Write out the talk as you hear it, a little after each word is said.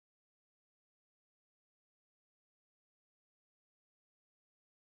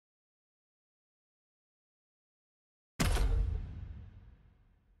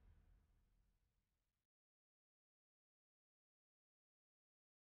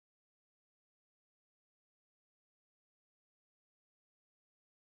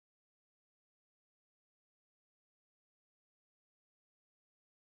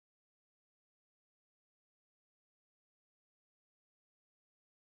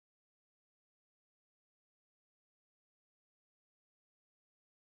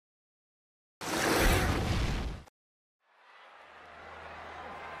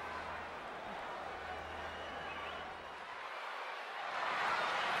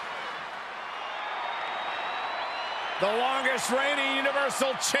the longest reigning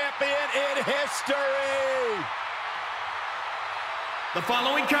Universal Champion in history. The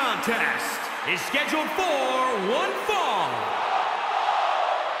following contest is scheduled for one fall.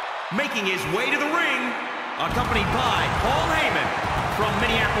 Making his way to the ring, accompanied by Paul Heyman from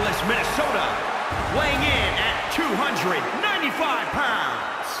Minneapolis, Minnesota, weighing in at 295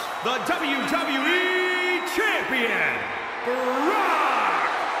 pounds, the WWE Champion, Brock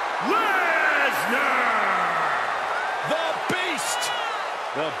Lesnar.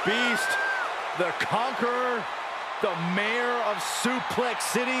 The Beast, the Conqueror, the Mayor of Suplex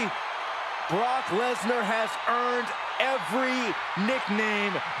City. Brock Lesnar has earned every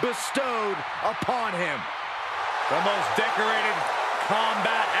nickname bestowed upon him. The most decorated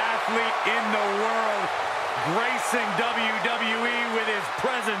combat athlete in the world, gracing WWE with his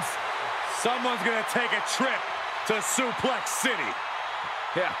presence. Someone's gonna take a trip to Suplex City.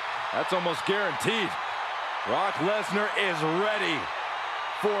 Yeah, that's almost guaranteed. Brock Lesnar is ready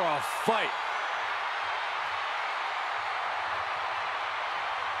for a fight.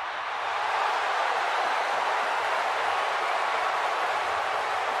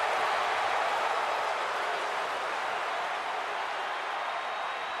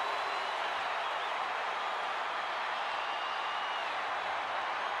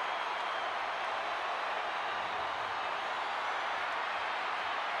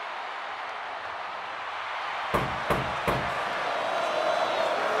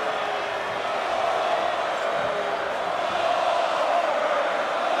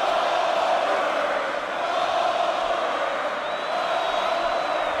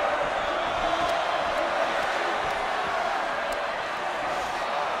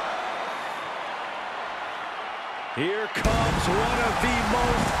 Here comes one of the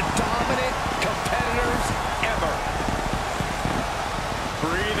most dominant competitors ever.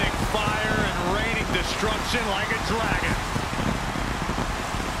 Breathing fire and raining destruction like a dragon.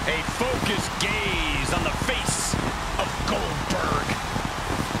 A focused gaze on the face of Goldberg.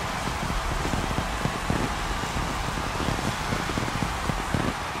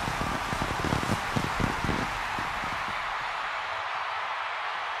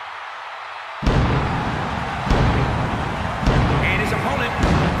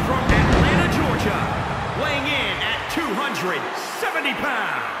 Weighing in at 270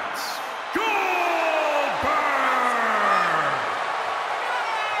 pounds, Goldberg!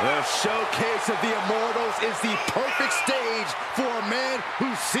 The showcase of the Immortals is the perfect stage for a man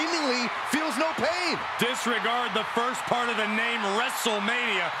who seemingly feels no pain. Disregard the first part of the name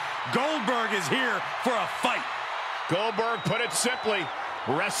WrestleMania. Goldberg is here for a fight. Goldberg put it simply,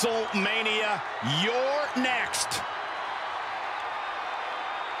 WrestleMania, you're next.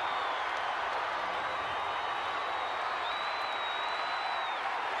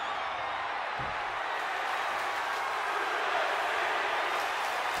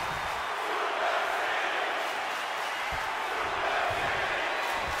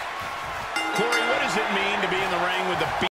 Corey, what does it mean to be in the ring with the